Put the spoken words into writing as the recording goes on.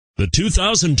The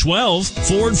 2012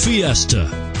 Ford Fiesta.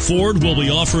 Ford will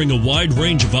be offering a wide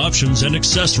range of options and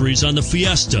accessories on the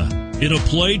Fiesta in a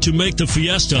play to make the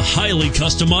Fiesta highly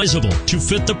customizable to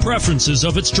fit the preferences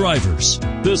of its drivers.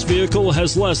 This vehicle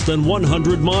has less than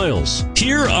 100 miles.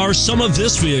 Here are some of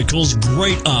this vehicle's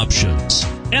great options: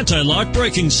 anti-lock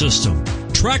braking system,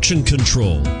 traction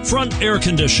control, front air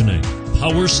conditioning,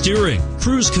 power steering,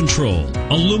 cruise control,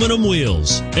 aluminum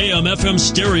wheels, AM/FM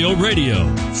stereo radio,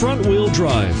 front wheel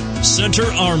drive, center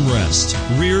armrest,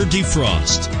 rear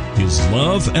defrost. Is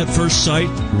love at first sight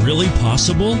really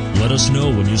possible? Let us know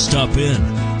when you stop in.